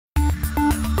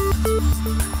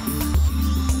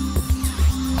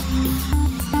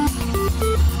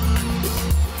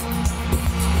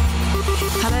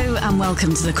and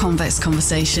welcome to the Convex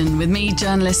Conversation with me,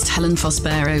 journalist Helen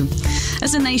Fospero.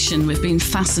 As a nation, we've been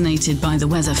fascinated by the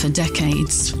weather for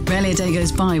decades. Rarely a day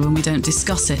goes by when we don't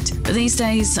discuss it. But these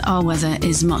days, our weather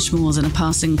is much more than a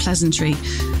passing pleasantry,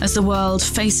 as the world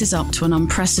faces up to an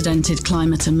unprecedented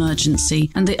climate emergency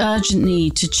and the urgent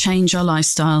need to change our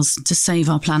lifestyles to save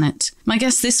our planet. My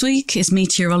guest this week is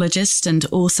meteorologist and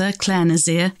author Clare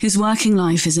Nasir, whose working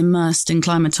life is immersed in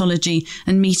climatology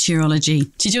and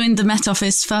meteorology. She joined the Met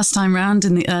Office first time round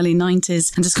in the early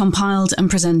 90s and has compiled and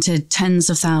presented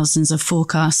tens of thousands of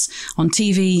forecasts on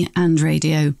TV and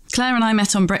radio. Clare and I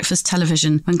met on breakfast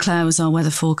television when Clare was our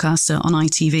weather forecaster on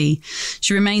ITV.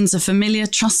 She remains a familiar,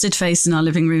 trusted face in our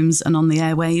living rooms and on the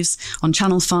airwaves, on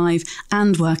Channel 5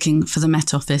 and working for the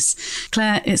Met Office.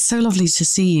 Clare, it's so lovely to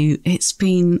see you. It's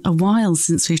been a while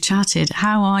since we've chatted.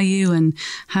 How are you and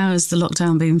how has the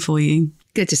lockdown been for you?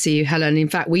 Good to see you, Helen. In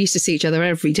fact, we used to see each other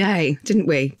every day, didn't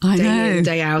we? I know. Day in,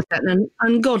 day out at an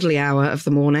ungodly hour of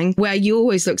the morning, where you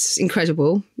always looked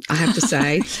incredible, I have to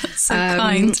say. So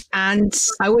kind. And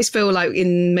I always feel like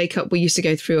in makeup, we used to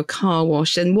go through a car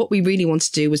wash. And what we really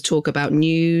wanted to do was talk about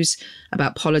news,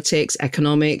 about politics,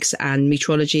 economics and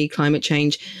meteorology, climate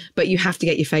change. But you have to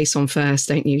get your face on first,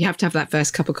 don't you? You have to have that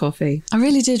first cup of coffee. I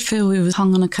really did feel we were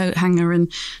hung on a coat hanger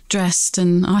and dressed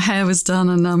and our hair was done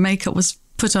and our makeup was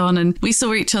put on, and we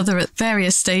saw each other at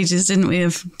various stages, didn't we,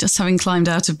 of just having climbed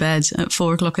out of bed at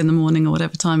 4 o'clock in the morning or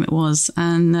whatever time it was.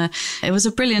 And it was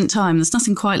a brilliant time. There's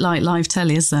nothing quite like live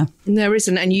telly, is there? There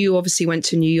isn't. And you obviously went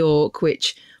to New York,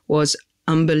 which was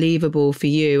unbelievable for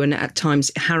you and at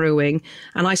times harrowing.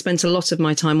 And I spent a lot of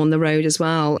my time on the road as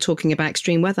well, talking about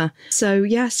extreme weather. So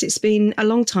yes, it's been a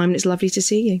long time and it's lovely to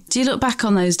see you. Do you look back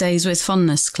on those days with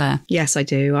fondness, Clare? Yes, I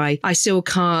do. I still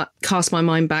cast my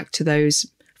mind back to those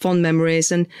fond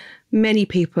memories, and many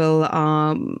people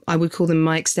are, I would call them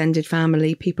my extended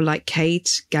family, people like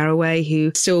Kate Garraway,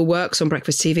 who still works on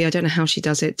Breakfast TV. I don't know how she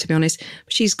does it, to be honest,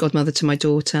 but she's godmother to my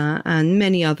daughter, and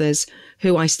many others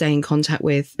who I stay in contact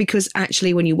with, because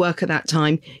actually when you work at that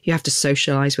time, you have to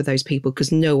socialise with those people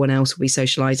because no one else will be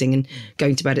socialising and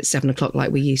going to bed at 7 o'clock like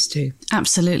we used to.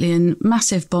 Absolutely. And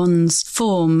massive bonds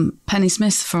form. Penny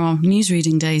Smith from our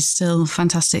newsreading days, still a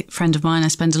fantastic friend of mine. I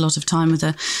spend a lot of time with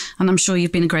her. And I'm sure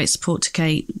you've been a great support to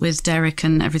Kate with Derek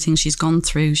and everything she's gone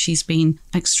through. She's been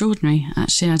extraordinary.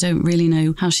 Actually, I don't really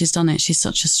know how she's done it. She's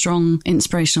such a strong,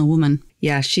 inspirational woman.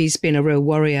 Yeah, she's been a real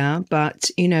warrior, but,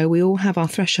 you know, we all have our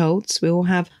thresholds. We all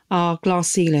have our glass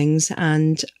ceilings,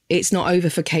 and it's not over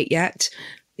for Kate yet.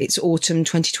 It's autumn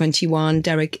 2021.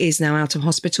 Derek is now out of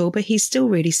hospital, but he's still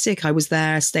really sick. I was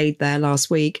there, stayed there last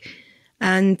week,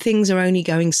 and things are only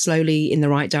going slowly in the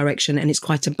right direction, and it's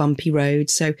quite a bumpy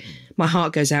road. So my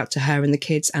heart goes out to her and the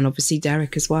kids, and obviously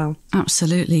Derek as well.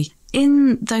 Absolutely.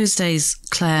 In those days,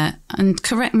 Clare, and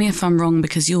correct me if I'm wrong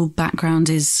because your background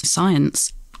is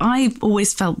science, I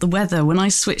always felt the weather, when I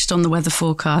switched on the weather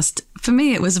forecast, for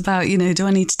me it was about, you know, do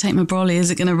I need to take my brolly? Is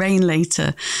it going to rain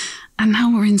later? And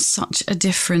now we're in such a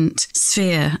different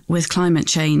sphere with climate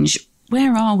change.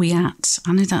 Where are we at?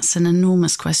 I know that's an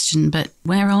enormous question, but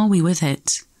where are we with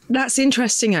it? That's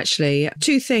interesting, actually.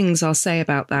 Two things I'll say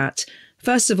about that.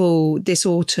 First of all, this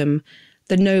autumn,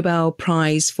 the Nobel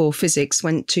Prize for Physics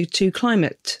went to two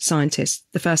climate scientists.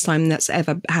 The first time that's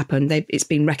ever happened. It's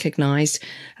been recognised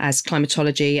as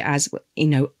climatology, as, you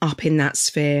know, up in that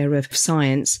sphere of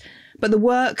science. But the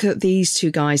work that these two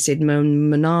guys did,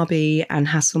 Manabi and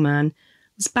Hasselman,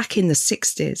 was back in the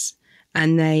 60s.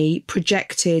 And they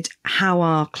projected how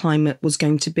our climate was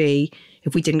going to be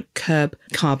if we didn't curb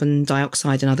carbon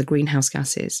dioxide and other greenhouse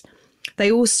gases.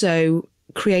 They also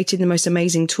created the most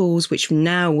amazing tools, which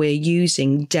now we're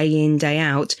using day in, day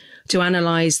out, to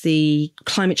analyse the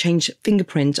climate change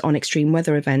fingerprint on extreme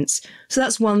weather events. So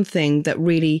that's one thing that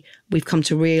really we've come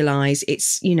to realise.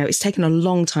 It's, you know, it's taken a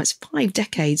long time. It's 5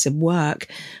 decades of work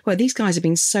where these guys have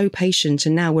been so patient,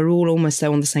 and now we're all almost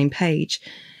there on the same page.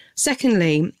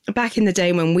 Secondly, back in the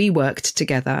day when we worked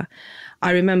together,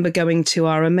 I remember going to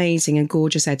our amazing and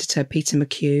gorgeous editor, Peter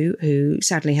McHugh, who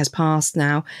sadly has passed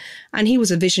now. And he was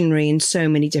a visionary in so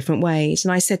many different ways.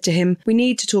 And I said to him, we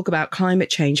need to talk about climate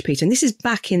change, Peter. And this is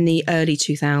back in the early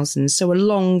 2000s, so a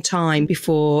long time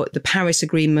before the Paris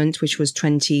Agreement, which was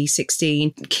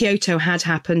 2016. Kyoto had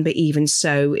happened, but even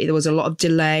so, there was a lot of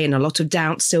delay and a lot of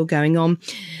doubt still going on.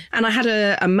 And I had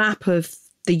a map of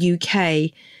the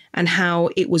UK and how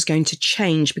it was going to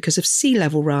change because of sea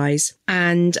level rise.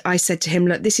 And I said to him,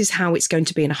 look, this is how it's going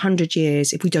to be in 100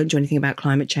 years if we don't do anything about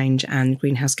climate change and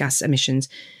greenhouse gas emissions.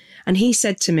 And he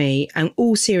said to me, in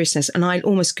all seriousness, and I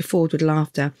almost guffawed with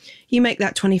laughter, you make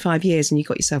that 25 years and you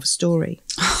got yourself a story.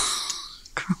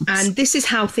 And this is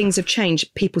how things have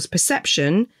changed, people's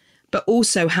perception, but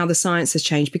also how the science has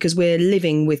changed, because we're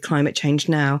living with climate change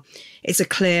now. It's a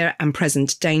clear and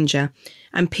present danger.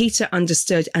 And Peter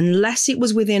understood, unless it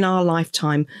was within our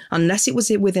lifetime, unless it was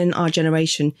within our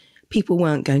generation, people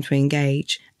weren't going to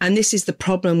engage. And this is the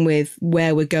problem with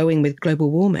where we're going with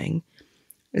global warming,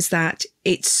 is that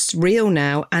it's real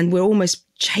now and we're almost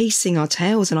chasing our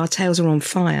tails, and our tails are on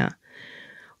fire.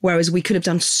 Whereas we could have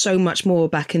done so much more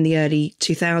back in the early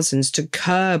 2000s to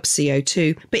curb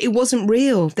CO2, but it wasn't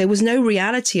real. There was no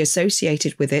reality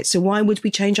associated with it. So why would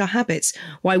we change our habits?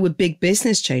 Why would big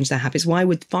business change their habits? Why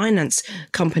would finance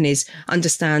companies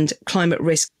understand climate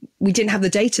risk? We didn't have the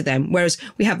data then, whereas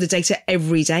we have the data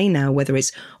every day now, whether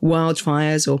it's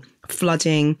wildfires or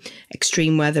flooding,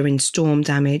 extreme weather and storm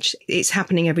damage. It's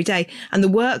happening every day. And the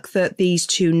work that these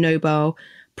two Nobel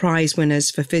Prize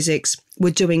winners for physics were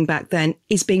doing back then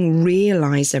is being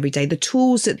realized every day. The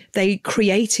tools that they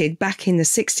created back in the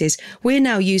 60s, we're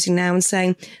now using now and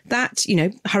saying that,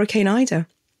 Hurricane Ida,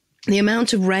 the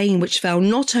amount of rain which fell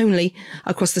not only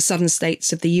across the southern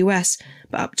states of the US,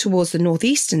 but up towards the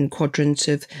northeastern quadrant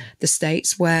of the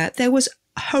states, where there was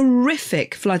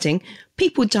horrific flooding.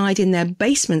 People died in their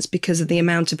basements because of the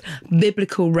amount of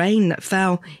biblical rain that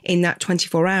fell in that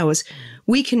 24 hours.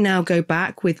 We can now go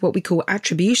back with what we call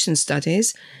attribution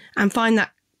studies and find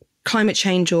that climate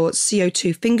change or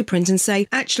CO2 fingerprint and say,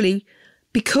 actually,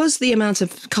 because the amount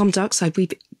of carbon dioxide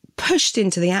we've pushed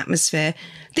into the atmosphere,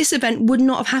 this event would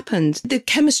not have happened. The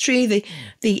chemistry,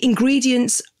 the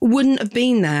ingredients wouldn't have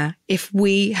been there if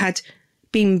we had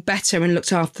been better and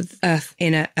looked after the Earth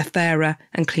in a fairer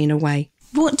and cleaner way.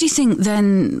 What do you think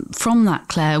then from that,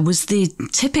 Claire, was the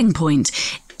tipping point?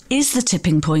 Is the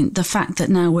tipping point the fact that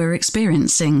now we're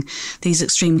experiencing these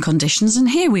extreme conditions? And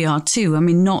here we are too. I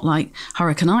mean, not like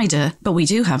Hurricane Ida, but we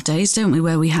do have days, don't we,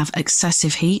 where we have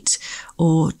excessive heat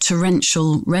or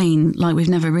torrential rain like we've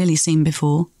never really seen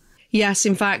before. Yes,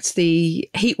 in fact, the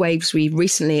heat waves we've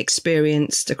recently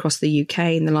experienced across the UK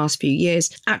in the last few years,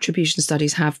 attribution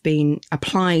studies have been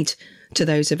applied to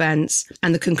those events.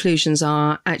 And the conclusions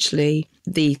are actually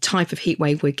the type of heat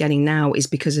wave we're getting now is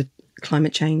because of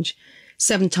climate change.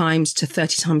 7 times to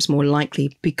 30 times more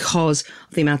likely because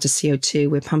of the amount of CO2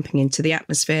 we're pumping into the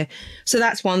atmosphere. So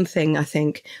that's one thing, I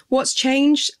think. What's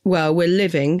changed? Well,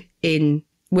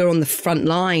 we're on the front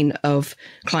line of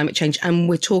climate change, and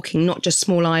we're talking not just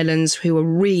small islands who are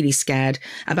really scared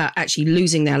about actually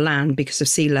losing their land because of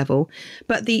sea level,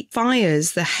 but the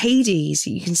fires, the Hades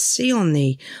you can see on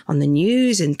the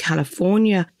news in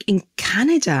California, in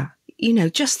Canada.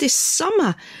 Just this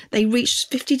summer, they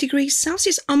reached 50 degrees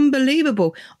Celsius.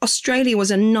 Unbelievable. Australia was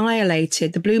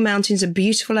annihilated. The Blue Mountains, a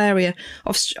beautiful area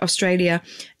of Australia,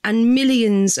 and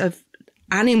millions of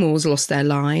animals lost their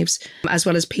lives, as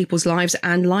well as people's lives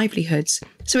and livelihoods.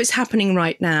 So it's happening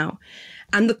right now.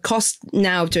 And the cost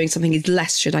now of doing something is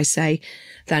less, should I say,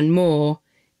 than more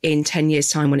in 10 years'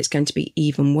 time when it's going to be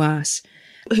even worse.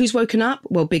 Who's woken up?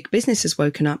 Well, big business has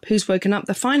woken up. Who's woken up?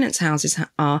 The finance houses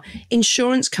are.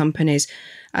 Insurance companies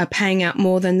are paying out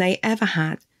more than they ever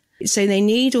had. So they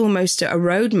need almost a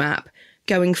roadmap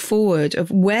going forward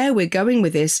of where we're going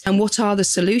with this and what are the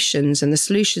solutions. And the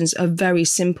solutions are very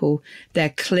simple.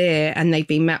 They're clear and they've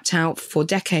been mapped out for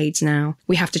decades now.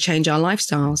 We have to change our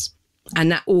lifestyles.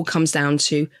 And that all comes down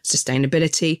to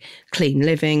sustainability, clean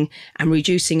living, and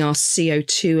reducing our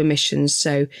CO2 emissions.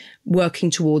 So working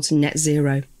towards net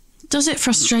zero. Does it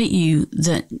frustrate you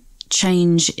that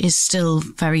change is still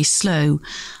very slow?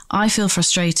 I feel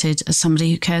frustrated as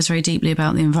somebody who cares very deeply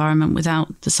about the environment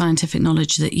without the scientific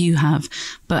knowledge that you have.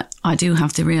 But I do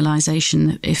have the realization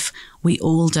that if we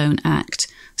all don't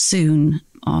act soon,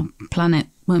 our planet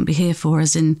won't be here for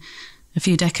us in a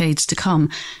few decades to come.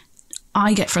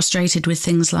 I get frustrated with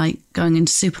things like going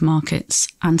into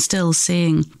supermarkets and still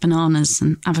seeing bananas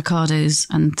and avocados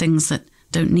and things that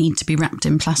don't need to be wrapped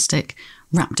in plastic.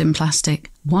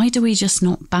 Why do we just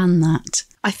not ban that?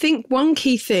 I think one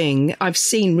key thing I've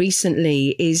seen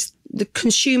recently is the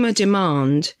consumer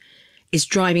demand is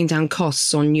driving down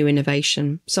costs on new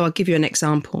innovation. So I'll give you an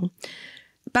example.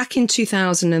 Back in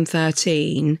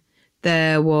 2013,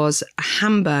 there was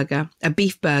a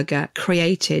beef burger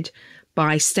created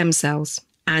by stem cells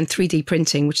and 3D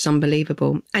printing, which is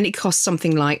unbelievable. And it cost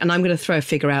something like, and I'm going to throw a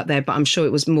figure out there, but I'm sure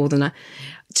it was more than that.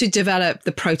 To develop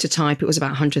the prototype, it was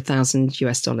about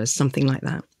 $100,000, something like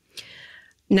that.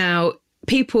 Now,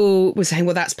 people were saying,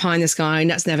 well, that's pie in the sky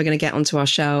and that's never going to get onto our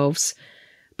shelves.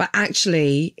 But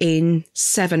actually, in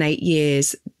 7-8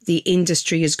 years, the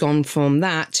industry has gone from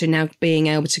that to now being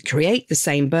able to create the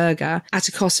same burger at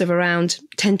a cost of around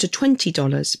 $10 to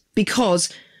 $20 because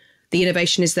The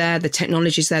innovation is there, the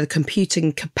technology is there, the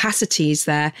computing capacity is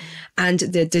there, and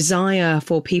the desire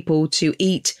for people to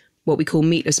eat what we call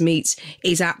meatless meats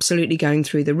is absolutely going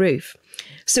through the roof.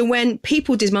 So when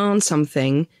people demand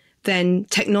something, then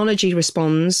technology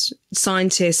responds,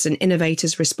 scientists and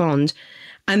innovators respond.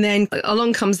 And then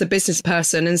along comes the business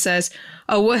person and says,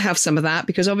 oh, we'll have some of that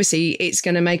because obviously it's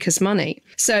going to make us money.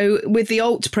 So with the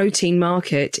alt protein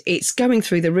market, it's going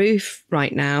through the roof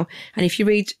right now. And if you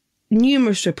read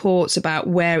numerous reports about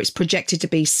where it's projected to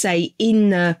be, say, in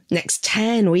the next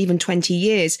 10 or even 20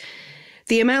 years,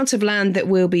 the amount of land that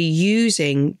we'll be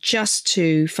using just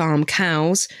to farm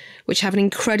cows, which have an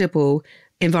incredible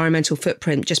environmental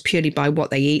footprint just purely by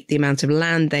what they eat, the amount of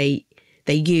land they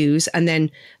use, and then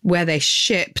where they're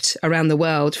shipped around the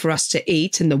world for us to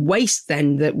eat, and the waste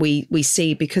then that we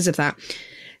see because of that.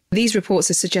 These reports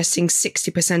are suggesting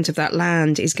 60% of that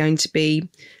land is going to be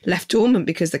left dormant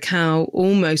because the cow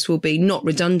almost will be not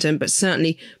redundant, but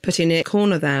certainly put in a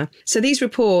corner there. So these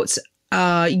reports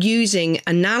are using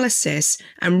analysis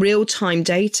and real-time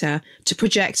data to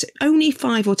project only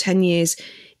 5 or 10 years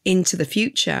into the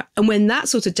future. And when that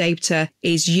sort of data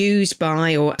is used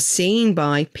by or seen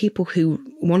by people who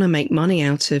want to make money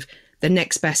out of the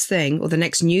next best thing or the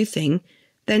next new thing,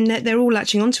 then they're all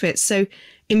latching onto it. So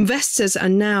investors are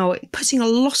now putting a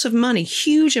lot of money,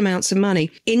 huge amounts of money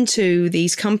into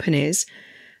these companies.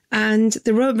 And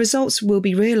the results will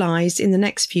be realised in the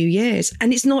next few years.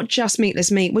 And it's not just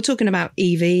meatless meat. We're talking about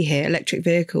EV here, electric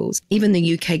vehicles. Even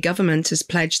the UK government has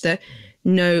pledged that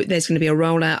no, there's going to be a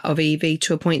rollout of EV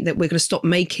to a point that we're going to stop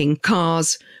making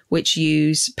cars which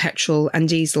use petrol and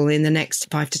diesel in the next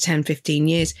 5 to 10, 15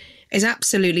 years. Is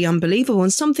absolutely unbelievable,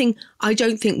 and something I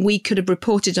don't think we could have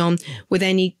reported on with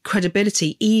any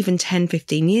credibility even 10,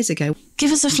 15 years ago.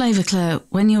 Give us a flavour, Claire,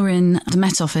 when you're in the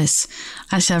Met Office.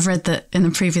 Actually, I've read that in the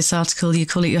previous article you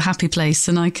call it your happy place,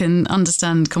 and I can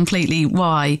understand completely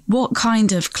why. What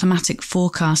kind of climatic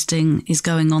forecasting is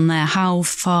going on there? How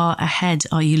far ahead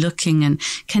are you looking? And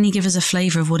can you give us a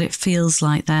flavour of what it feels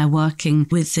like there working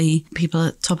with the people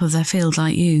at the top of their field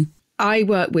like you? I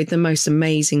work with the most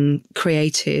amazing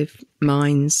creative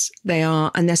minds.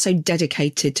 They're so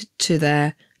dedicated to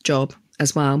their job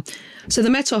as well. So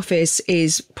the Met Office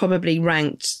is probably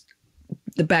ranked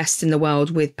the best in the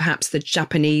world with perhaps the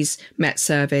Japanese Met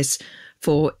Service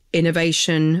for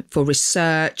innovation, for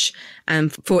research,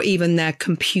 and for even their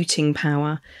computing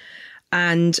power.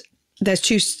 And there's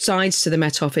two sides to the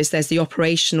Met Office. There's the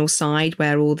operational side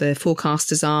where all the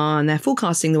forecasters are, and they're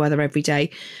forecasting the weather every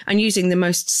day and using the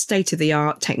most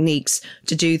state-of-the-art techniques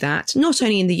to do that, not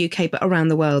only in the UK, but around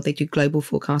the world. They do global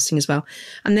forecasting as well.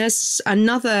 And there's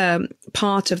another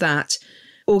part of that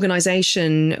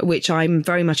organisation, which I'm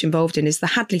very much involved in, is the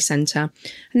Hadley Centre.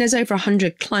 And there's over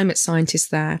 100 climate scientists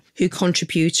there who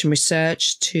contribute and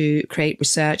research to create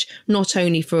research, not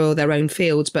only for their own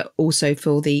fields, but also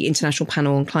for the International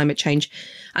Panel on Climate Change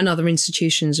and other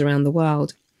institutions around the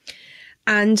world.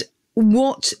 And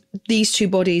what these two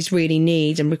bodies really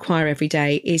need and require every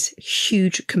day is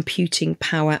huge computing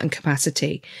power and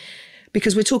capacity,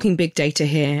 because we're talking big data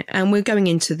here and we're going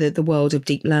into the world of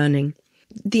deep learning.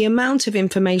 The amount of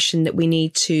information that we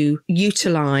need to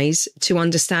utilise to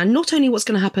understand not only what's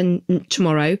going to happen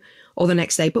tomorrow or the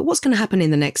next day, but what's going to happen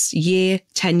in the next year,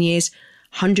 10 years,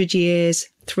 100 years,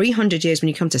 300 years when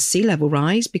you come to sea level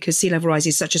rise, because sea level rise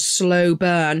is such a slow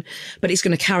burn, but it's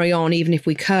going to carry on even if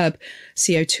we curb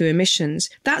CO2 emissions.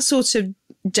 That sort of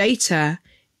data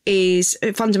is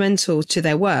fundamental to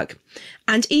their work.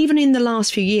 And even in the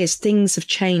last few years, things have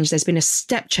changed. There's been a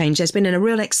step change. There's been a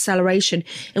real acceleration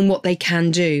in what they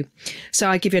can do. So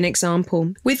I'll give you an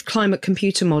example. With climate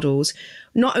computer models,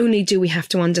 not only do we have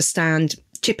to understand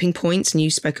tipping points, and you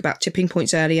spoke about tipping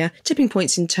points earlier, tipping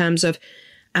points in terms of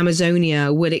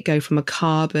Amazonia, will it go from a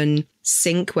carbon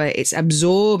sink where it's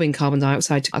absorbing carbon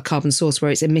dioxide to a carbon source where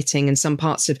it's emitting, and some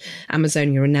parts of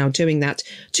Amazonia are now doing that,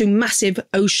 to massive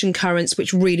ocean currents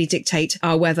which really dictate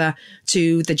our weather,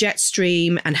 to the jet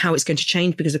stream and how it's going to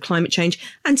change because of climate change,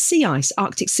 and sea ice,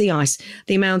 Arctic sea ice,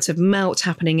 the amount of melt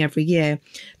happening every year.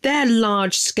 They're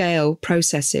large scale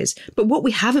processes, but what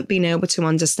we haven't been able to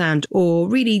understand or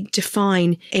really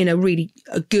define in a really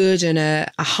good and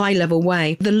a high level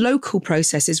way, the local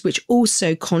processes which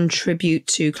also contribute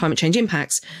to climate change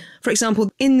impacts. For example,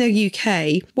 in the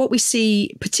UK, what we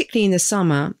see, particularly in the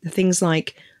summer, things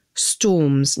like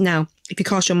storms. Now, if you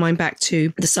cast your mind back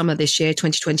to the summer this year,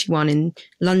 2021 in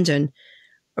London,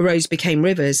 roads became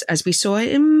rivers as we saw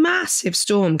a massive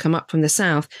storm come up from the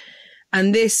south.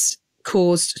 And this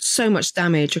caused so much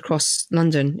damage across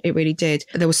London. It really did.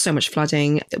 There was so much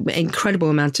flooding, incredible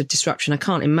amount of disruption. I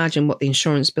can't imagine what the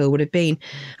insurance bill would have been.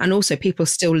 And also people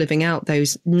still living out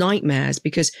those nightmares,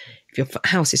 because if your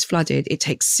house is flooded, it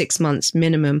takes 6 months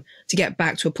minimum to get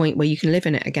back to a point where you can live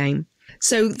in it again.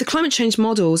 So the climate change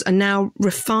models are now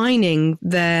refining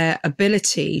their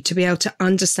ability to be able to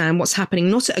understand what's happening,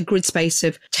 not at a grid space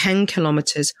of 10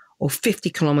 kilometres or 50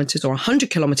 kilometres or 100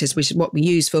 kilometres, which is what we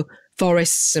use for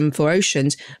forests and for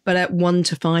oceans, but at 1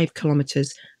 to 5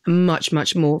 kilometres, a much,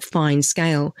 much more fine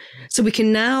scale. So we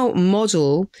can now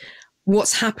model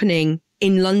what's happening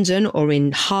in London or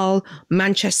in Hull,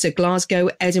 Manchester,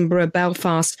 Glasgow, Edinburgh,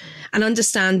 Belfast, and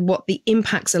understand what the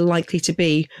impacts are likely to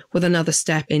be with another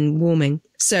step in warming.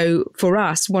 So for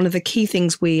us, one of the key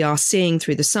things we are seeing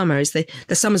through the summer is the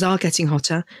summers are getting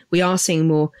hotter. We are seeing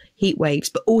more heat waves,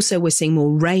 but also we're seeing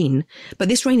more rain. But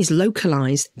this rain is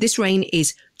localized. This rain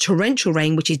is torrential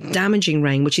rain, which is damaging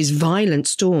rain, which is violent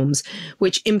storms,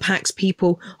 which impacts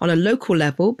people on a local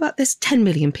level. But there's 10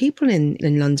 million people in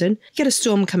London. You get a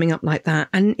storm coming up like that,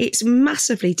 and it's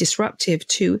massively disruptive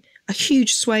to a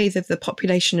huge swathe of the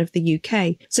population of the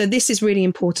UK. So this is really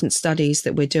important studies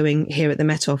that we're doing here at the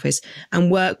Met Office,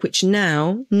 and work which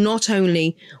now not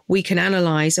only we can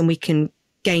analyse and we can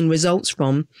gain results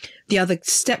from. The other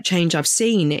step change I've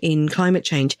seen in climate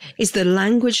change is the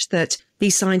language that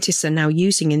these scientists are now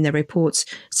using in their reports,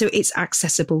 so it's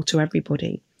accessible to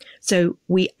everybody. So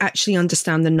we actually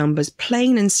understand the numbers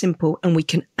plain and simple, and we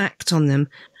can act on them.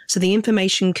 So the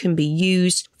information can be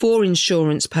used for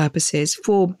insurance purposes,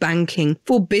 for banking,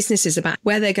 for businesses about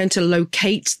where they're going to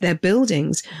locate their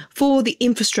buildings, for the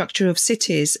infrastructure of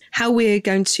cities, how we're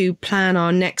going to plan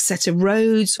our next set of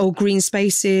roads or green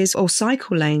spaces or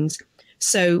cycle lanes.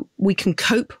 So we can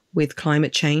cope with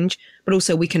climate change, but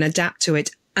also we can adapt to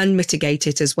it and mitigate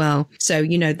it as well. So,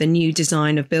 the new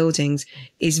design of buildings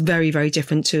is very, very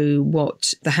different to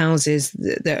what the houses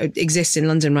that exist in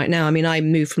London right now. I mean, I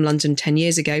moved from London 10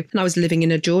 years ago and I was living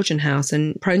in a Georgian house,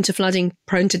 and prone to flooding,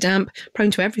 prone to damp,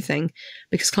 prone to everything,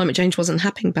 because climate change wasn't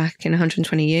happening back in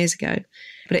 120 years ago,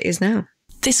 but it is now.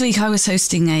 This week I was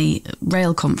hosting a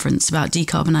rail conference about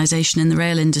decarbonisation in the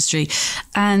rail industry,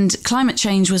 and climate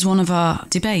change was one of our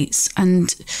debates,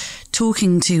 and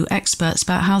talking to experts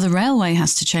about how the railway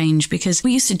has to change, because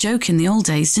we used to joke in the old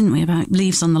days, didn't we, about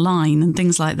leaves on the line and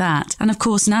things like that. And of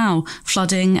course now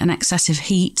flooding and excessive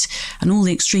heat and all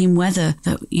the extreme weather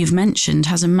that you've mentioned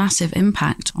has a massive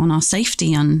impact on our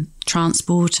safety and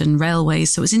transport and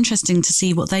railways. So it was interesting to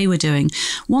see what they were doing.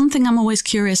 One thing I'm always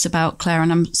curious about, Claire,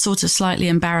 and I'm sort of slightly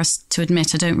embarrassed to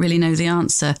admit I don't really know the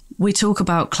answer. We talk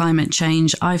about climate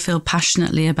change. I feel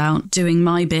passionately about doing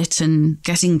my bit and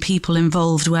getting people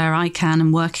involved where I can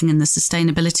and working in the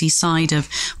sustainability side of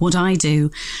what I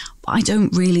do. I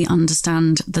don't really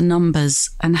understand the numbers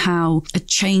and how a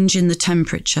change in the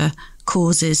temperature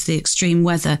causes the extreme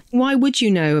weather. Why would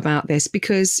you know about this?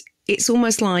 Because it's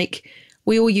almost like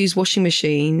we all use washing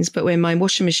machines, but when my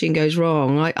washing machine goes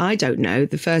wrong, I don't know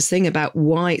the first thing about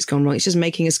why it's gone wrong. It's just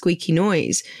making a squeaky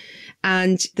noise.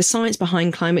 And the science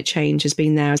behind climate change has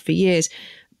been there for years.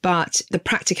 But the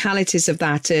practicalities of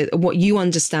that are what you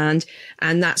understand,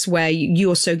 and that's where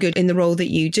you're so good in the role that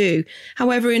you do.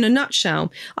 However, in a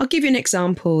nutshell, I'll give you an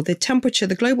example. The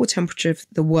global temperature of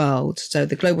the world, so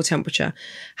the global temperature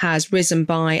has risen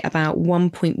by about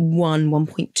 1.1,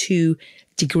 1.2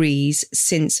 degrees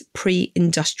since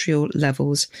pre-industrial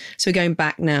levels. So we're going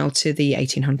back now to the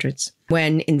 1800s,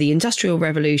 when in the Industrial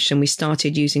Revolution, we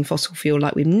started using fossil fuel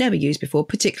like we've never used before,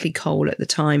 particularly coal at the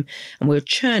time, and we were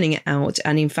churning it out.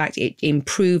 And in fact, it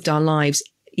improved our lives,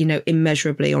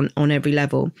 immeasurably on every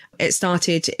level. It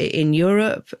started in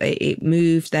Europe. It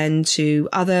moved then to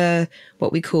other,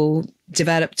 what we call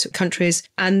developed countries.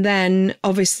 And then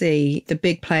obviously the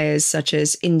big players such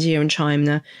as India and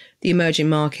China, the emerging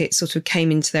markets, sort of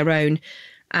came into their own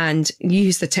and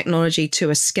used the technology to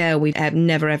a scale we've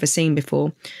never ever seen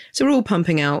before. So we're all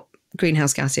pumping out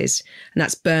greenhouse gases, and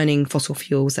that's burning fossil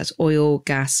fuels. That's oil,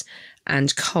 gas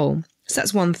and coal. So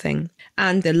that's one thing.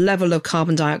 And the level of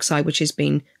carbon dioxide which has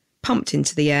been pumped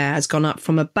into the air has gone up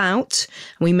from about,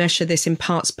 we measure this in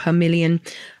parts per million,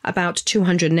 about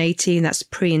 280, and that's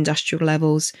pre-industrial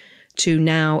levels, to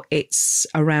now it's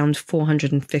around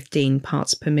 415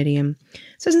 parts per million.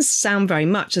 So it doesn't sound very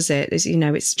much, does it?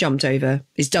 It's jumped over,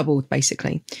 it's doubled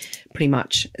basically, pretty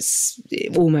much,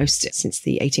 almost since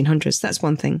the 1800s. That's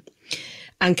one thing.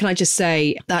 And can I just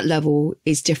say that level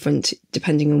is different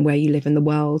depending on where you live in the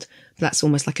world. That's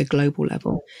almost like a global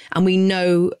level. And we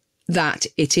know that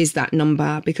it is that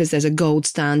number because there's a gold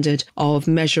standard of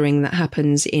measuring that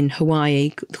happens in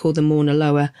Hawaii called the Mauna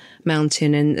Loa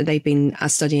Mountain. And they've been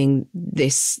studying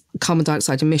this carbon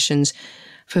dioxide emissions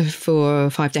for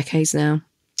 5 decades now.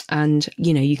 And,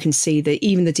 you know, you can see that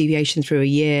even the deviation through a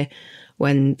year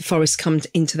when forests come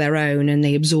into their own and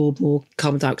they absorb more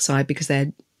carbon dioxide because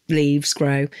their leaves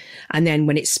grow. And then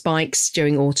when it spikes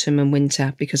during autumn and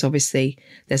winter, because obviously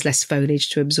there's less foliage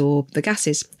to absorb the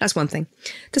gases. That's one thing.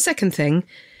 The second thing,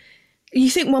 you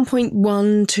think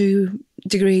 1.12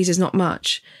 degrees is not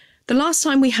much. The last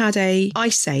time we had a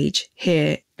ice age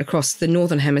here across the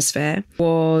northern hemisphere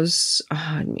was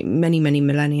many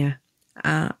millennia.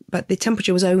 But the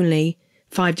temperature was only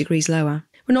 5 degrees lower.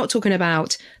 We're not talking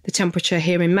about the temperature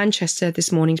here in Manchester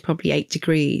this morning is probably 8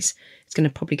 degrees. It's going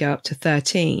to probably go up to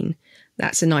 13.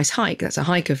 That's a nice hike. That's a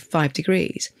hike of 5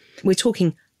 degrees. We're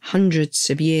talking hundreds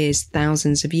of years,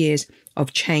 thousands of years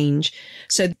of change.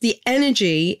 So the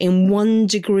energy in 1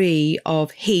 degree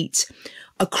of heat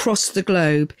across the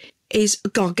globe is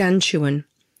gargantuan.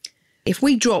 If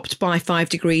we dropped by 5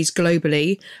 degrees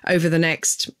globally over the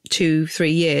next 2,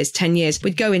 3 years, 10 years,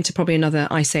 we'd go into probably another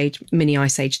ice age, mini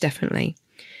ice age, definitely.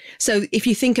 So if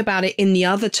you think about it in the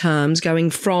other terms, going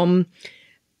from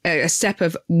a step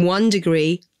of 1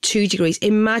 degree, 2 degrees,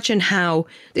 imagine how,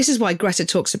 this is why Greta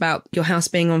talks about your house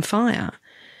being on fire.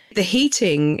 The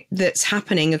heating that's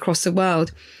happening across the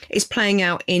world is playing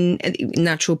out in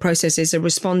natural processes, are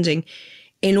responding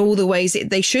in all the ways that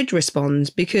they should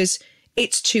respond because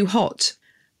it's too hot.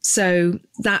 So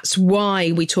that's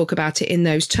why we talk about it in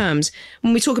those terms.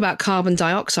 When we talk about carbon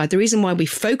dioxide, the reason why we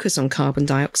focus on carbon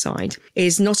dioxide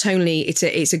is not only it's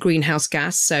a greenhouse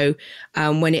gas. So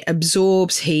when it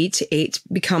absorbs heat, it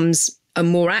becomes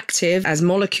more active as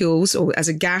molecules or as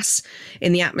a gas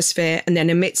in the atmosphere and then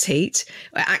emits heat.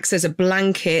 It acts as a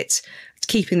blanket,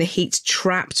 keeping the heat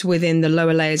trapped within the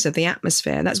lower layers of the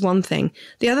atmosphere. That's one thing.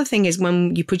 The other thing is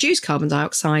when you produce carbon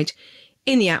dioxide,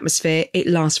 in the atmosphere, it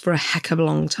lasts for a heck of a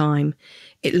long time.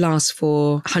 It lasts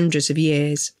for hundreds of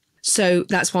years. So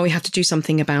that's why we have to do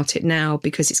something about it now,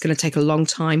 because it's going to take a long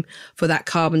time for that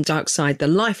carbon dioxide, the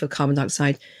life of carbon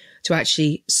dioxide, to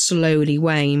actually slowly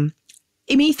wane.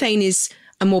 Methane is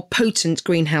a more potent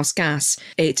greenhouse gas.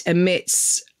 It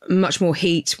emits much more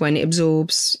heat when it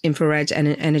absorbs infrared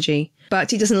energy,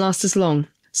 but it doesn't last as long.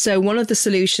 So one of the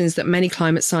solutions that many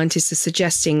climate scientists are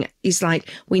suggesting is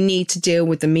we need to deal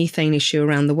with the methane issue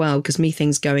around the world because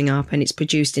methane's going up and it's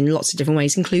produced in lots of different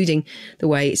ways, including the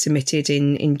way it's emitted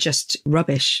in just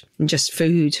rubbish, in just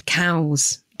food,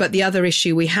 cows. But the other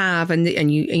issue we have, and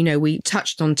you know, we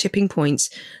touched on tipping points.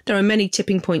 There are many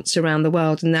tipping points around the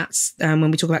world. And that's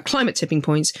when we talk about climate tipping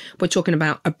points, we're talking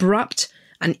about abrupt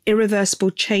and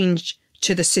irreversible change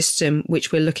to the system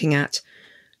which we're looking at.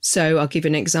 So I'll give you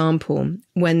an example.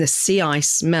 When the sea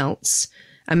ice melts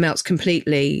and melts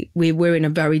completely, we're in a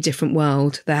very different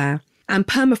world there. And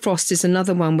permafrost is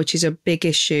another one, which is a big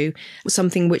issue,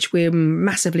 something which we're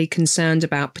massively concerned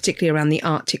about, particularly around the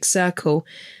Arctic Circle.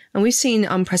 And we've seen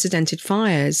unprecedented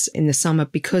fires in the summer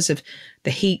because of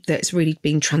the heat that's really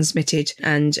been transmitted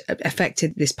and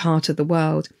affected this part of the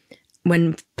world.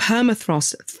 When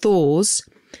permafrost thaws,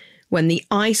 when the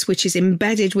ice, which is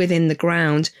embedded within the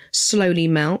ground, slowly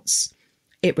melts,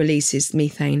 it releases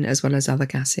methane as well as other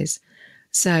gases.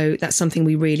 So that's something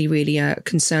we really are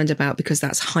concerned about because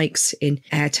that's hikes in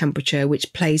air temperature,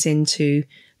 which plays into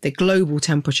the global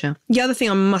temperature. The other thing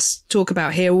I must talk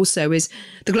about here also is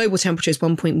the global temperature is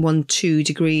 1.12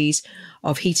 degrees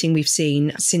of heating we've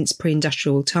seen since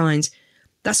pre-industrial times.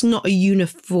 That's not a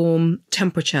uniform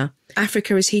temperature.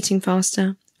 Africa is heating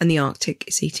faster. And the Arctic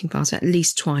is heating faster, at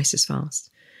least twice as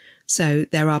fast. So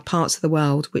there are parts of the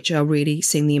world which are really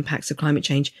seeing the impacts of climate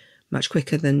change much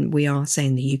quicker than we are, say,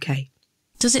 in the UK.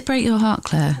 Does it break your heart,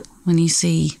 Claire, when you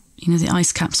see, you know, the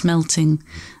ice caps melting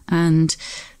and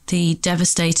the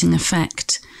devastating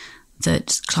effect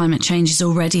that climate change is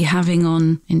already having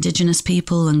on Indigenous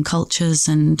people and cultures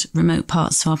and remote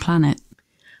parts of our planet?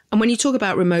 And when you talk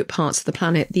about remote parts of the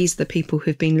planet, these are the people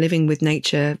who've been living with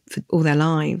nature for all their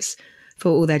lives, for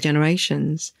all their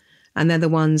generations. And they're the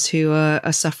ones who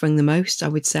are suffering the most, I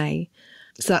would say.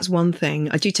 So that's one thing.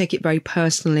 I do take it very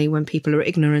personally when people are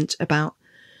ignorant about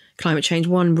climate change.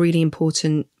 One really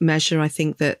important measure I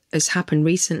think that has happened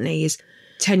recently is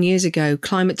 10 years ago,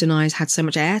 climate deniers had so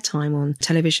much airtime on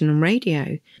television and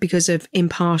radio because of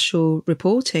impartial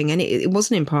reporting. And it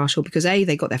wasn't impartial because A,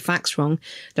 they got their facts wrong.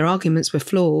 Their arguments were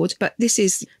flawed. But this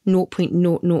is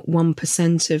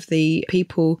 0.001% of the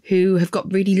people who have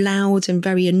got really loud and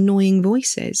very annoying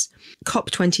voices.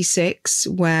 COP26,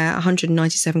 where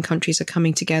 197 countries are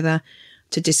coming together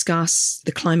to discuss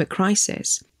the climate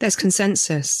crisis. There's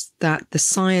consensus that the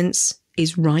science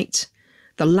is right.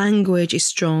 The language is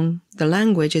strong. The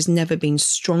language has never been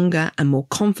stronger and more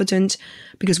confident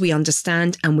because we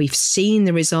understand and we've seen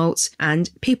the results, and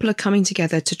people are coming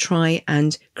together to try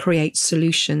and create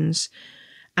solutions.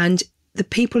 And the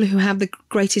people who have the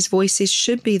greatest voices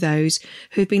should be those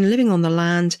who've been living on the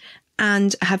land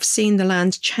and have seen the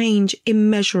land change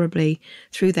immeasurably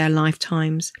through their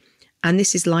lifetimes. And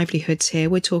this is livelihoods here.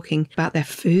 We're talking about their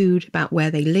food, about where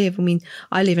they live. I mean,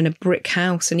 I live in a brick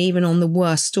house, and even on the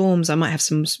worst storms, I might have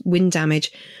some wind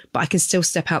damage, but I can still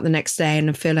step out the next day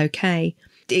and feel okay.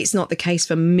 It's not the case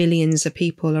for millions of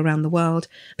people around the world,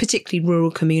 particularly rural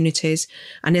communities.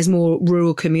 And there's more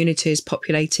rural communities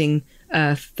populating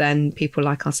Earth than people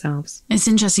like ourselves. It's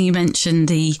interesting you mentioned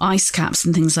the ice caps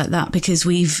and things like that, because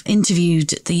we've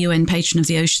interviewed the UN patron of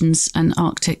the oceans and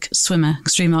Arctic swimmer,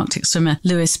 extreme Arctic swimmer,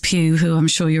 Lewis Pugh, who I'm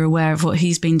sure you're aware of what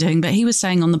he's been doing. But he was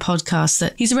saying on the podcast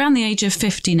that he's around the age of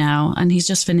 50 now, and he's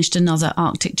just finished another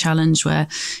Arctic challenge where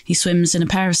he swims in a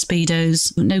pair of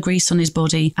Speedos, no grease on his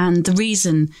body. And the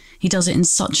reason he does it in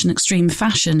such an extreme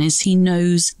fashion is he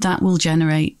knows that will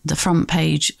generate the front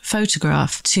page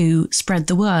photograph to spread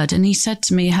the word. And he said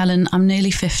to me, Helen, I'm nearly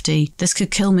 50. This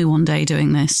could kill me one day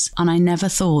doing this. And I never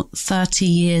thought 30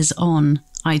 years on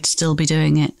I'd still be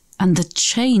doing it. And the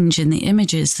change in the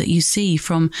images that you see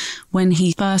from when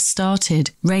he first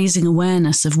started raising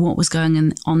awareness of what was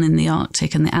going on in the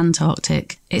Arctic and the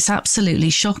Antarctic, it's absolutely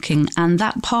shocking. And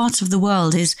that part of the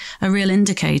world is a real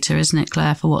indicator, isn't it,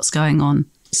 Claire, for what's going on?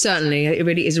 Certainly, it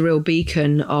really is a real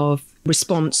beacon of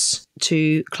response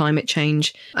to climate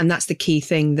change. And that's the key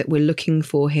thing that we're looking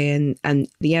for here. And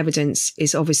the evidence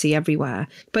is obviously everywhere.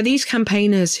 But these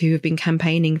campaigners who have been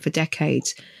campaigning for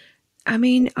decades, I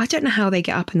mean, I don't know how they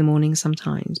get up in the morning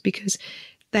sometimes, because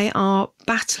they are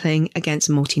battling against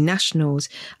multinationals,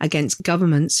 against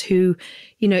governments who,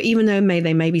 even though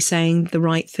they may be saying the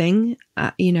right thing,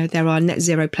 there are net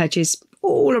zero pledges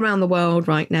all around the world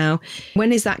right now.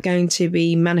 When is that going to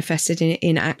be manifested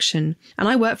in action? And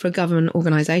I work for a government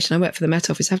organisation. I work for the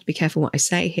Met Office. I have to be careful what I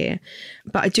say here.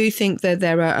 But I do think that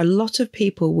there are a lot of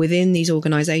people within these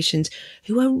organisations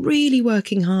who are really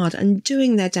working hard and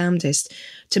doing their damnedest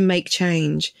to make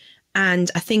change. And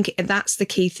I think that's the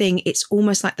key thing. It's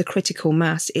almost like the critical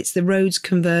mass. It's the roads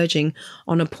converging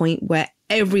on a point where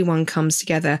everyone comes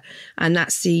together. And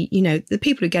that's the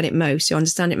people who get it most, who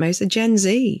understand it most, the Gen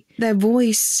Z. Their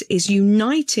voice is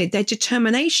united, their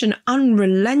determination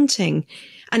unrelenting.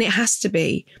 And it has to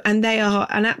be. And they are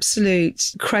an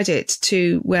absolute credit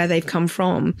to where they've come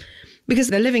from, because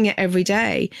they're living it every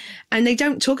day. And they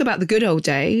don't talk about the good old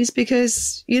days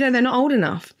because, they're not old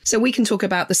enough. So we can talk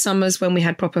about the summers when we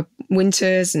had proper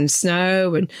winters and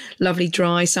snow and lovely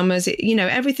dry summers.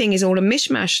 Everything is all a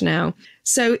mishmash now.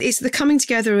 So it's the coming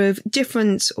together of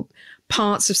different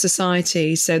parts of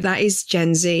society. So that is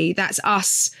Gen Z. That's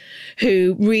us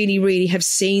who really, really have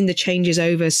seen the changes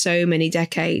over so many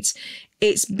decades.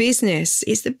 It's business.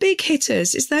 It's the big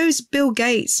hitters. It's those Bill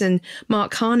Gates and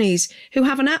Mark Carneys who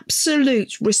have an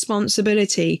absolute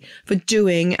responsibility for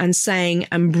doing and saying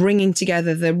and bringing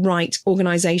together the right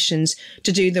organisations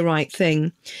to do the right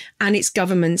thing. And it's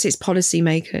governments, it's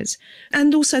policymakers,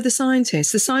 and also the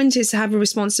scientists. The scientists have a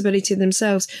responsibility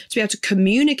themselves to be able to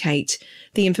communicate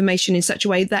the information in such a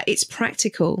way that it's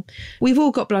practical. We've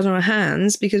all got blood on our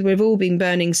hands because we've all been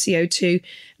burning CO2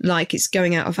 like it's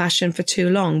going out of fashion for too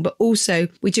long. But also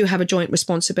we do have a joint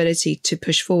responsibility to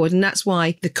push forward. And that's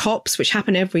why the COPs, which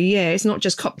happen every year, it's not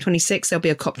just COP26, there'll be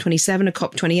a COP27, a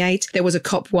COP28. There was a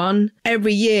COP1.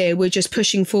 Every year we're just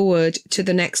pushing forward to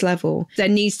the next level. There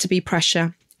needs to be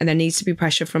pressure, and there needs to be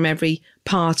pressure from every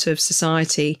part of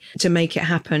society to make it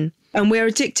happen. And we're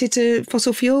addicted to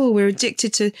fossil fuel. We're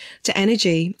addicted to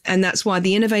energy. And that's why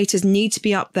the innovators need to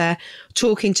be up there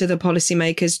talking to the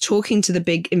policymakers, talking to the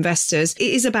big investors.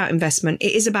 It is about investment.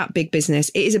 It is about big business.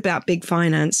 It is about big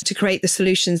finance to create the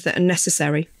solutions that are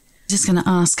necessary. Just going to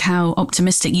ask how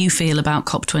optimistic you feel about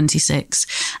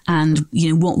COP26 and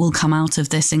what will come out of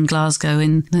this in Glasgow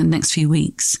in the next few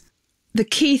weeks. The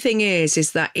key thing is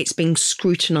that it's being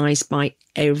scrutinised by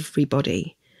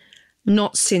everybody.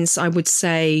 Not since, I would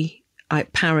say,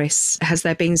 Paris has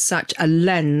there been such a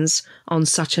lens on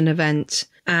such an event.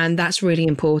 And that's really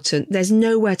important. There's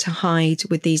nowhere to hide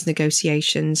with these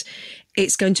negotiations.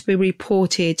 It's going to be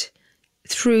reported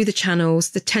through the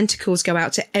channels. The tentacles go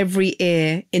out to every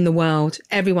ear in the world.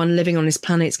 Everyone living on this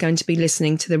planet is going to be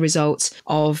listening to the results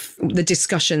of the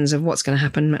discussions of what's going to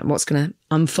happen, what's going to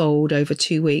unfold over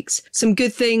 2 weeks. Some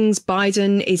good things.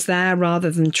 Biden is there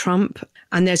rather than Trump.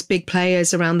 And there's big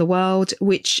players around the world,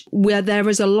 where there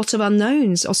is a lot of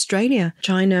unknowns. Australia,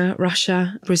 China,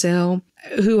 Russia, Brazil,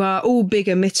 who are all big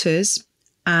emitters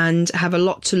and have a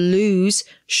lot to lose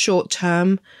short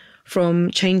term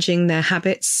from changing their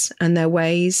habits and their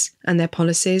ways and their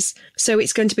policies. So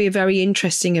it's going to be a very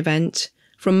interesting event.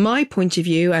 From my point of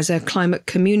view, as a climate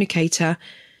communicator,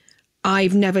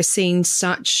 I've never seen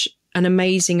such an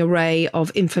amazing array of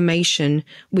information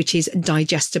which is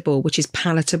digestible, which is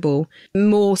palatable,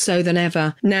 more so than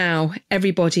ever. Now,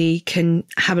 everybody can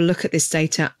have a look at this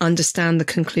data, understand the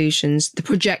conclusions, the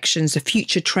projections, the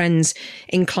future trends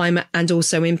in climate and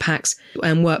also impacts,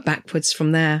 and work backwards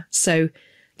from there. So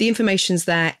the information's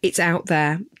there, it's out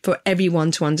there for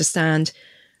everyone to understand.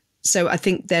 So I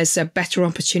think there's a better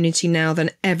opportunity now than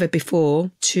ever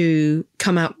before to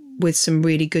come out with some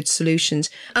really good solutions.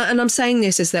 And I'm saying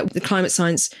this is that the climate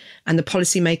science and the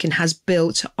policy making has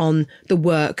built on the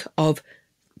work of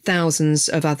thousands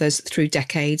of others through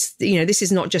decades. You know, this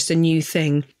is not just a new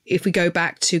thing. If we go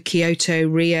back to Kyoto,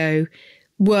 Rio,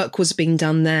 work was being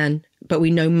done then, but we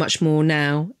know much more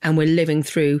now, and we're living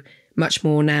through much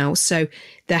more now. So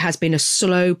there has been a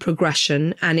slow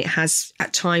progression, and it has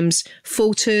at times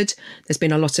faltered. There's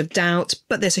been a lot of doubt,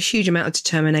 but there's a huge amount of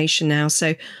determination now.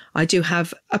 So I do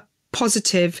have a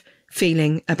positive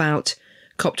feeling about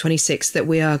COP26 that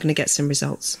we are going to get some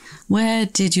results. Where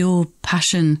did your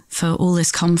passion for all this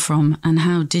come from, and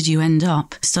how did you end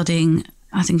up studying,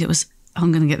 I think it was,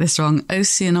 I'm going to get this wrong,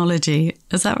 oceanology?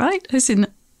 Is that right?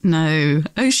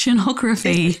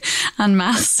 Oceanography and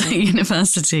maths at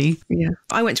university. Yeah.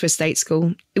 I went to a state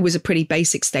school. It was a pretty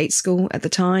basic state school at the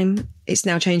time. It's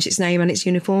now changed its name and its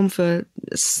uniform for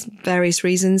various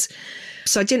reasons.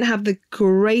 So I didn't have the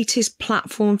greatest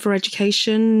platform for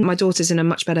education. My daughter's in a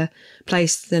much better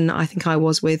place than I think I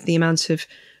was with the amount of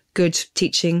good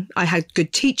teaching. I had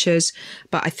good teachers,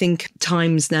 but I think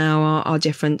times now are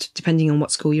different depending on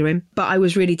what school you're in. But I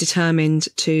was really determined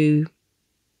to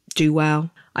do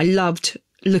well. I loved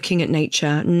looking at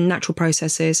nature, natural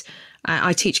processes.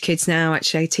 I teach kids now,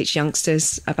 actually. I teach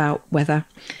youngsters about weather.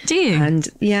 Do you? And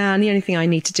yeah, and the only thing I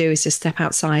need to do is just step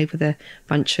outside with a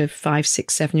bunch of 5,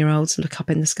 6, 7-year-olds, look up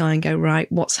in the sky and go,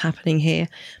 right, what's happening here?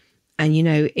 And, you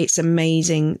know, it's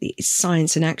amazing. It's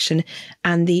science in action,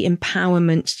 and the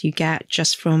empowerment you get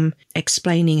just from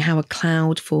explaining how a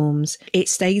cloud forms. It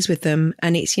stays with them.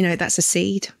 And it's, you know, that's a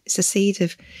seed. It's a seed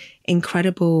of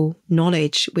incredible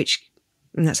knowledge,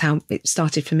 and that's how it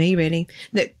started for me, really,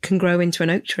 that can grow into an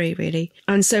oak tree, really.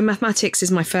 And so mathematics is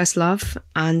my first love,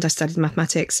 and I studied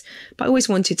mathematics, but I always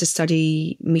wanted to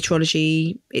study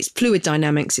meteorology. It's fluid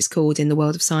dynamics, it's called in the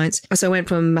world of science. So I went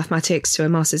from mathematics to a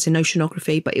master's in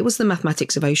oceanography, but it was the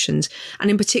mathematics of oceans. And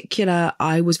in particular,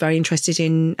 I was very interested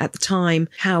in, at the time,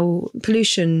 how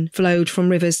pollution flowed from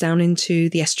rivers down into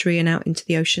the estuary and out into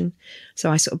the ocean. So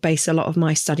I sort of based a lot of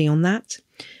my study on that.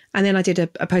 And then I did a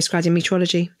postgrad in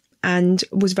meteorology, and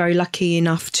was very lucky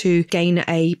enough to gain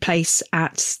a place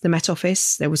at the Met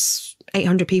Office. There was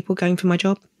 800 people going for my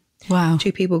job. Wow.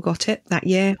 2 people got it that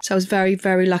year. So I was very,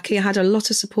 very lucky. I had a lot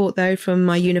of support, though, from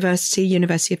my University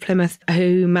of Plymouth,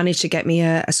 who managed to get me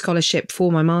a scholarship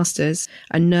for my master's,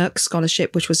 a NERC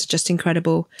scholarship, which was just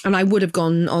incredible. And I would have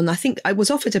gone on, I think I was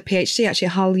offered a PhD, actually,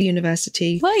 at Hull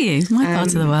University. Were you? My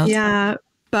part of the world. Yeah.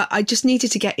 But I just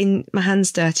needed to get in my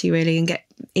hands dirty, really, and get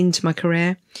into my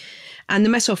career. And the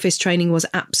Met Office training was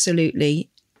absolutely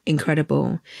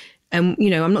incredible. And, you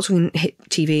know, I'm not talking hit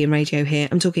TV and radio here.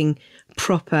 I'm talking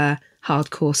proper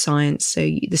hardcore science. So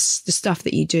the stuff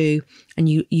that you do, and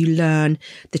you learn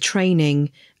the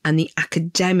training and the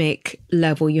academic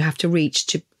level you have to reach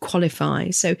to qualify.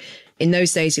 So in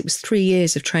those days, it was 3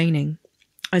 years of training.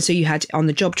 And so you had on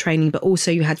the job training, but also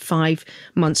you had 5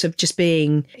 months of just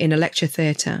being in a lecture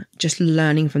theatre, just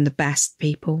learning from the best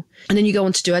people. And then you go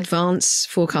on to do advanced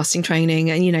forecasting training,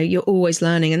 and, you know, you're always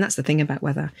learning. And that's the thing about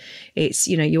weather. It's,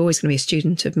 you know, you're always going to be a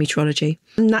student of meteorology.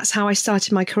 And that's how I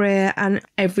started my career. And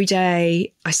every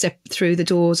day I step through the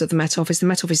doors of the Met Office. The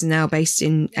Met Office is now based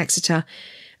in Exeter.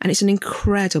 And it's an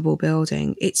incredible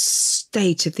building. It's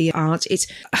state of the art. It's,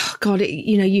 oh God,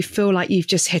 you know, you feel like you've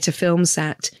just hit a film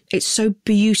set. It's so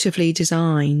beautifully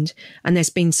designed. And there's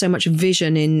been so much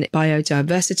vision in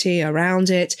biodiversity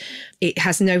around it. It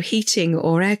has no heating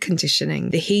or air conditioning.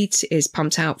 The heat is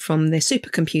pumped out from the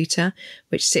supercomputer,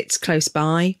 which sits close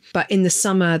by. But in the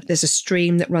summer, there's a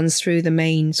stream that runs through the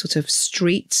main sort of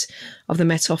street of the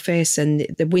Met Office, and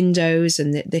the windows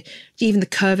and even the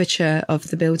curvature of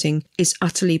the building is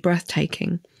utterly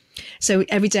breathtaking. So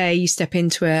every day you step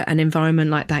into an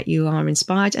environment like that, you are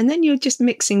inspired. And then you're just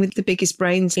mixing with the biggest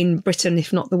brains in Britain,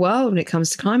 if not the world, when it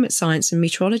comes to climate science and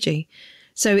meteorology.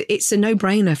 So it's a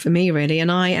no-brainer for me, really.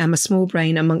 And I am a small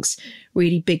brain amongst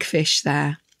really big fish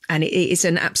there. And it is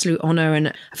an absolute honour, and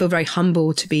I feel very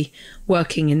humbled to be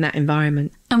working in that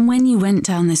environment. And when you went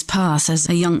down this path as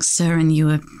a youngster and you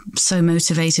were so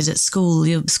motivated at school,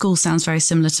 your school sounds very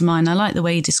similar to mine. I like the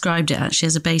way you described it, actually,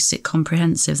 as a basic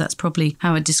comprehensive. That's probably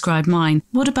how I'd describe mine.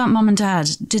 What about mum and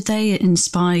dad? Did they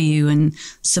inspire you and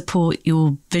support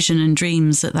your vision and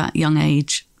dreams at that young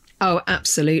age? Oh,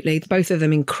 absolutely. Both of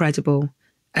them incredible.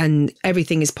 And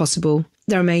everything is possible.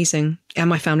 They're amazing. And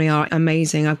my family are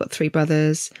amazing. I've got 3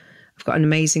 brothers. I've got an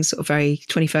amazing sort of very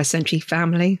 21st century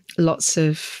family. Lots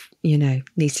of,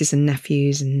 nieces and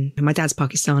nephews. And my dad's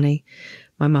Pakistani.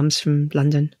 My mum's from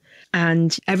London.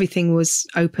 And everything was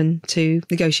open to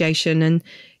negotiation. And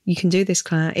you can do this,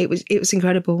 Claire. It was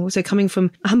incredible. So coming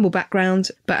from a humble background,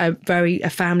 but a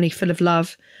family full of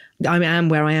love, I am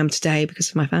where I am today because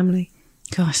of my family.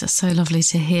 Gosh, that's so lovely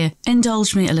to hear.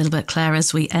 Indulge me a little bit, Claire,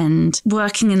 as we end.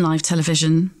 Working in live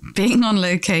television, being on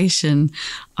location,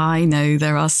 I know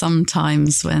there are some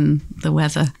times when the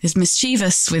weather is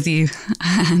mischievous with you,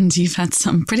 and you've had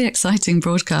some pretty exciting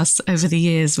broadcasts over the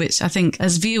years, which I think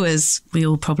as viewers, we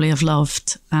all probably have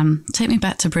loved. Take me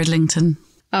back to Bridlington.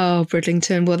 Oh,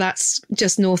 Bridlington. Well, that's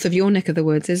just north of your neck of the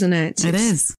woods, isn't it? It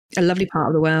is. A lovely part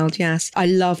of the world, yes. I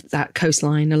love that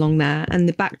coastline along there. And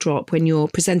the backdrop when you're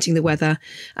presenting the weather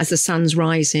as the sun's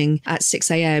rising at 6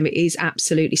 a.m. is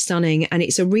absolutely stunning. And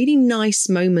it's a really nice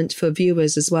moment for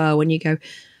viewers as well when you go,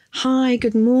 hi,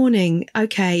 good morning.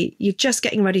 Okay, you're just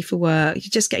getting ready for work.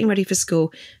 You're just getting ready for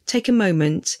school. Take a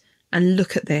moment and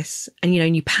look at this. And,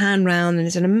 you pan round and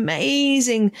there's an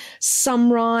amazing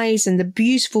sunrise and the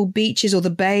beautiful beaches or the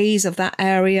bays of that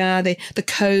area, the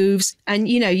coves. And,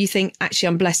 you think, actually,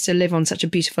 I'm blessed to live on such a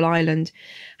beautiful island.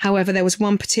 However, there was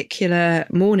one particular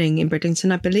morning in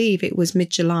Bridlington, I believe it was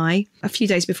mid-July, a few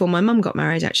days before my mum got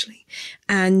married, actually.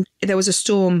 And there was a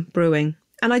storm brewing.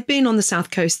 And I'd been on the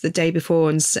south coast the day before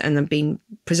and I'd been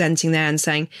presenting there and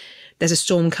saying, there's a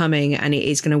storm coming and it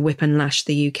is going to whip and lash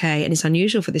the UK. And it's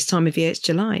unusual for this time of year. It's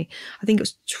July. I think it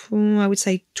was, I would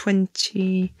say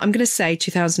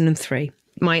 2003.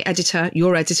 My editor,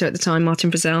 your editor at the time,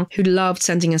 Martin Brazell, who loved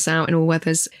sending us out in all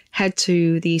weathers, head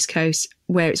to the East Coast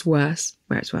where it's worse.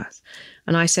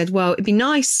 And I said, well, it'd be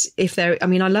nice if I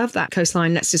love that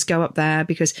coastline. Let's just go up there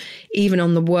because even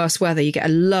on the worst weather, you get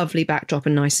a lovely backdrop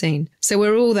and nice scene. So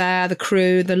we're all there,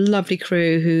 the lovely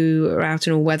crew who are out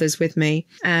in all weathers with me.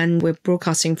 And we're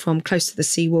broadcasting from close to the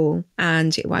seawall.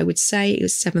 And I would say it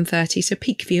was 7:30. So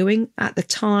peak viewing at the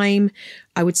time,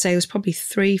 I would say there was probably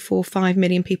 3, 4, 5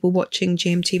 million people watching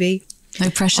GMTV. No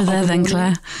pressure there then,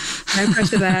 Claire. No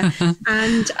pressure there.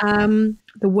 And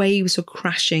the waves were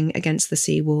crashing against the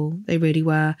seawall. They really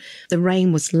were. The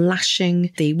rain was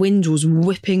lashing. The wind was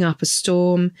whipping up a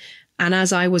storm. And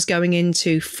as I was going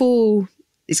into full,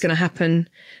 it's going to happen,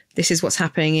 this is what's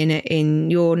happening in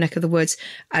your neck of the woods,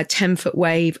 a 10-foot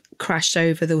wave crashed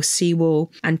over the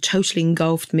seawall and totally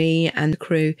engulfed me and the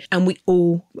crew. And we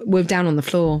all were down on the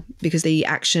floor because the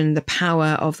action, the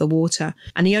power of the water.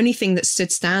 And the only thing that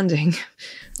stood standing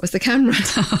was the camera.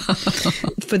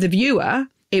 For the viewer,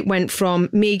 it went from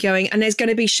me going, and there's going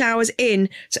to be showers in,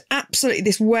 to absolutely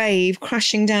this wave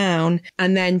crashing down,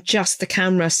 and then just the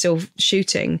camera still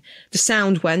shooting. The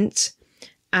sound went,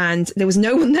 and there was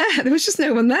no one there. There was just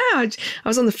no one there. I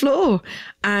was on the floor.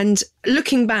 And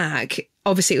looking back,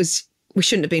 obviously we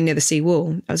shouldn't have been near the sea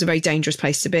wall. That was a very dangerous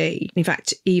place to be. In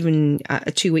fact, even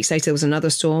 2 weeks later, there was another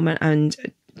storm and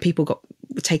people got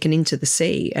taken into the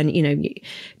sea. And,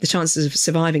 the chances of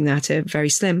surviving that are very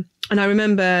slim. And I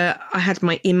remember I had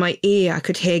in my ear, I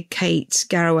could hear Kate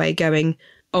Garraway going,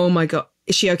 oh my God,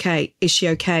 is she okay? Is she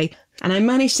okay? And I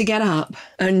managed to get up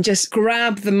and just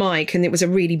grab the mic. And it was a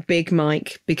really big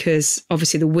mic because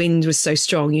obviously the wind was so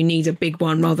strong. You need a big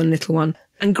one rather than a little one.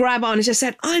 And grab on and just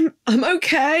said, I'm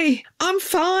okay. I'm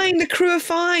fine. The crew are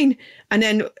fine. And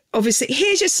then obviously,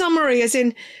 here's your summary, as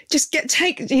in just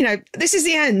this is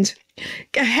the end.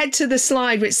 Head to the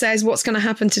slide which says what's going to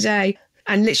happen today.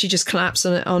 And literally just collapsed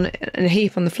on a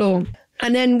heap on the floor.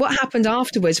 And then what happened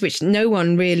afterwards, which no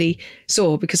one really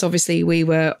saw because obviously we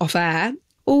were off air,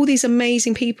 all these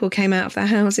amazing people came out of their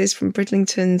houses from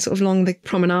Bridlington, sort of along the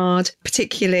promenade.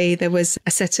 Particularly, there was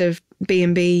a set of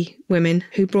B&B women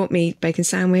who brought me bacon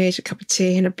sandwich, a cup of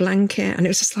tea and a blanket. And it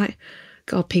was just like,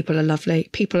 God, people are lovely.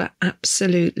 People are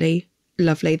absolutely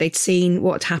lovely. They'd seen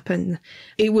what happened.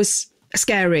 It was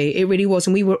scary. It really was.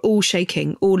 And we were all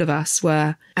shaking, all of us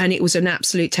were. And it was an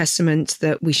absolute testament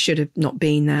that we should have not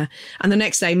been there. And the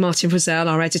next day, Martin Frizzell,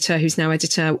 our editor, who's now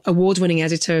award-winning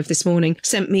editor of This Morning,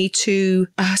 sent me to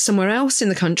somewhere else in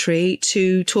the country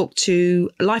to talk to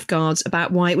lifeguards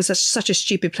about why it was such a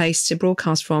stupid place to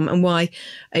broadcast from and why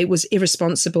it was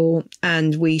irresponsible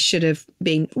and we should have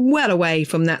been well away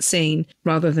from that scene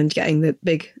rather than getting the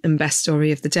big and best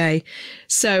story of the day.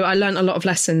 So I learned a lot of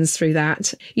lessons through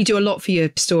that. You do a lot for your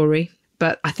story,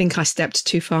 but I think I stepped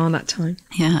too far that time.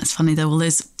 Yeah, it's funny though, all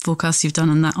those forecasts you've done,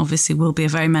 and that obviously will be a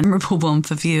very memorable one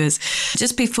for viewers.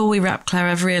 Just before we wrap, Claire,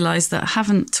 I've realised that I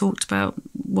haven't talked about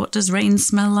What Does Rain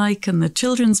Smell Like and the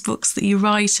children's books that you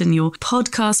write and your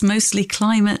podcast, Mostly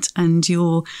Climate, and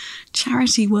your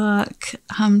charity work.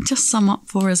 Just sum up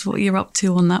for us what you're up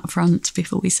to on that front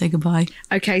before we say goodbye.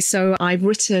 Okay, so I've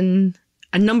written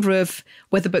a number of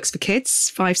weather books for kids,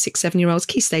 5, 6, 7-year-olds,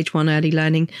 Key Stage 1 early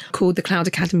learning, called the Cloud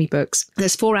Academy books.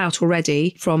 There's 4 out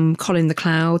already from Colin the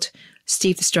Cloud,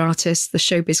 Steve the Stratus, the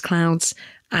Showbiz Clouds,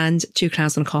 and 2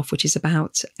 Clouds and a Cough, which is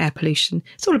about air pollution.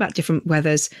 It's all about different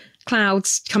weathers,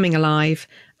 clouds coming alive,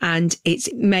 and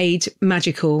it's made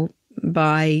magical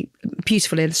by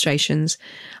beautiful illustrations.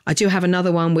 I do have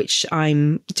another one which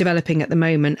I'm developing at the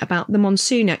moment about the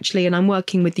monsoon, actually, and I'm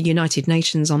working with the United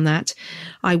Nations on that.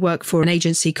 I work for an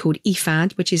agency called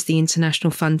IFAD, which is the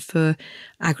International Fund for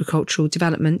Agricultural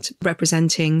Development,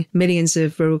 representing millions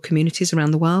of rural communities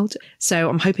around the world. So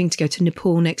I'm hoping to go to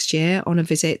Nepal next year on a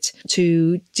visit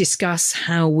to discuss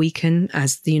how we can,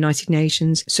 as the United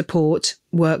Nations, support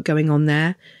work going on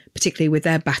there, particularly with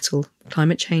their battle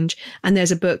climate change. And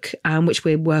there's a book which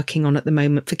we're working on at the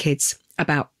moment for kids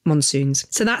about monsoons.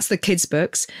 So that's the kids'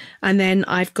 books. And then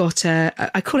I've got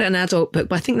I call it an adult book,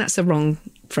 but I think that's the wrong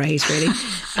phrase, really.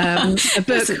 A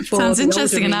book for sounds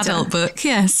interesting, an adult book,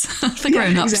 yes, for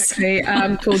grown-ups. Exactly,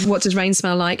 called What Does Rain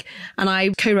Smell Like? And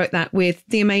I co-wrote that with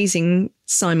the amazing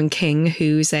Simon King,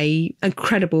 who's a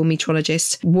incredible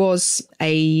meteorologist, was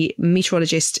a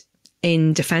meteorologist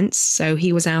in defence. So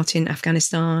he was out in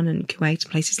Afghanistan and Kuwait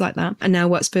and places like that, and now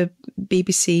works for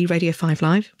BBC Radio 5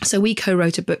 Live. So we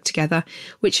co-wrote a book together,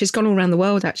 which has gone all around the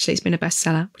world, actually. It's been a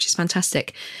bestseller, which is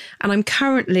fantastic. And I'm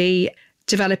currently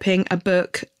developing a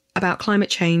book about climate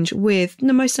change with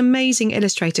the most amazing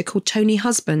illustrator called Tony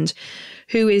Husband,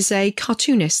 who is a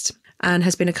cartoonist and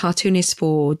has been a cartoonist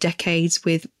for decades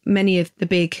with many of the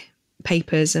big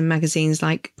papers and magazines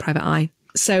like Private Eye.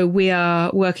 So we are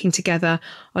working together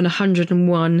on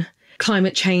 101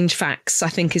 climate change facts, I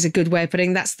think is a good way of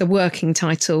putting it. That's the working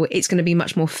title. It's going to be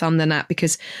much more fun than that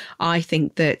because I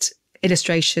think that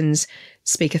illustrations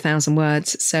speak 1,000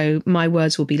 words. So my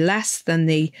words will be less than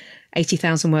the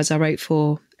 80,000 words I wrote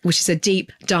for, which is a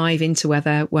deep dive into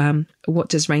weather. What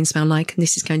does rain smell like? And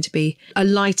this is going to be a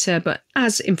lighter but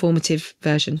as informative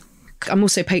version. I'm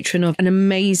also patron of an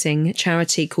amazing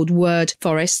charity called Word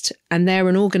Forest, and they're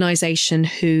an organisation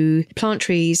who plant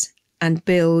trees and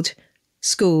build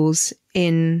schools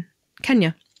in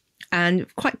Kenya. And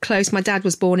quite close, my dad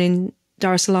was born in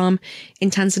Dar es Salaam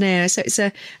in Tanzania, so it's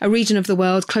a region of the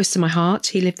world close to my heart.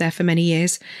 He lived there for many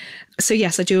years. So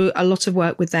yes, I do a lot of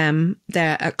work with them.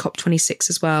 They're at COP26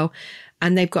 as well.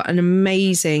 And they've got an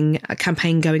amazing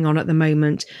campaign going on at the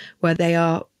moment where they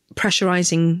are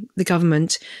pressurising the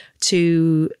government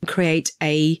to create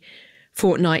a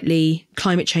fortnightly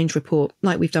climate change report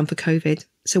like we've done for COVID.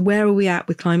 So where are we at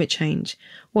with climate change?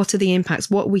 What are the impacts?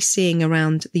 What are we seeing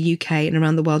around the UK and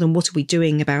around the world? And what are we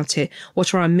doing about it?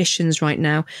 What are our emissions right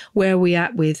now? Where are we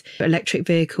at with electric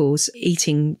vehicles,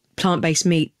 eating plant-based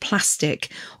meat, plastic,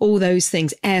 all those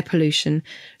things, air pollution?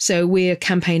 So we're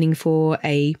campaigning for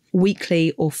a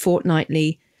weekly or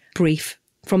fortnightly brief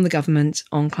from the government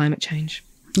on climate change.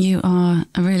 You are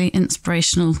a really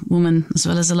inspirational woman as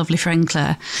well as a lovely friend,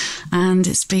 Claire. And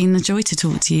it's been a joy to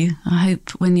talk to you. I hope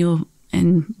when you're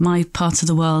in my part of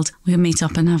the world, we'll meet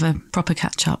up and have a proper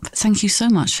catch up. Thank you so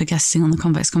much for guesting on the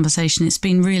Convex Conversation. It's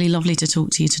been really lovely to talk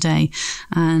to you today.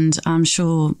 And I'm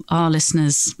sure our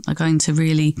listeners are going to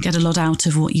really get a lot out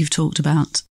of what you've talked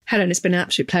about. Helen, it's been an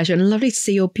absolute pleasure and lovely to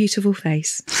see your beautiful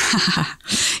face.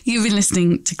 You've been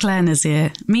listening to Clare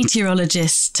Nasir,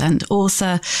 meteorologist and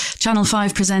author, Channel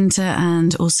 5 presenter,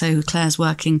 and also Claire's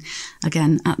working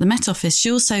again at the Met Office.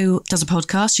 She also does a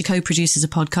podcast. She co-produces a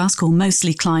podcast called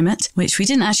Mostly Climate, which we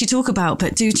didn't actually talk about,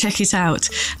 but do check it out.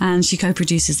 And she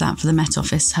co-produces that for the Met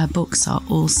Office. Her books are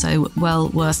also well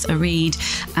worth a read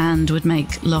and would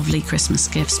make lovely Christmas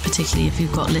gifts, particularly if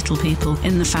you've got little people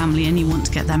in the family and you want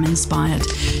to get them inspired.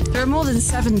 There are more than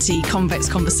 70 convex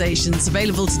conversations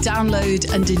available to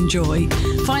download and enjoy.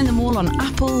 Find them all on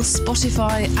Apple,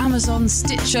 Spotify, Amazon,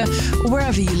 Stitcher, or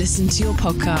wherever you listen to your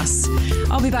podcasts.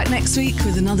 I'll be back next week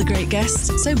with another great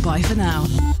guest, so bye for now.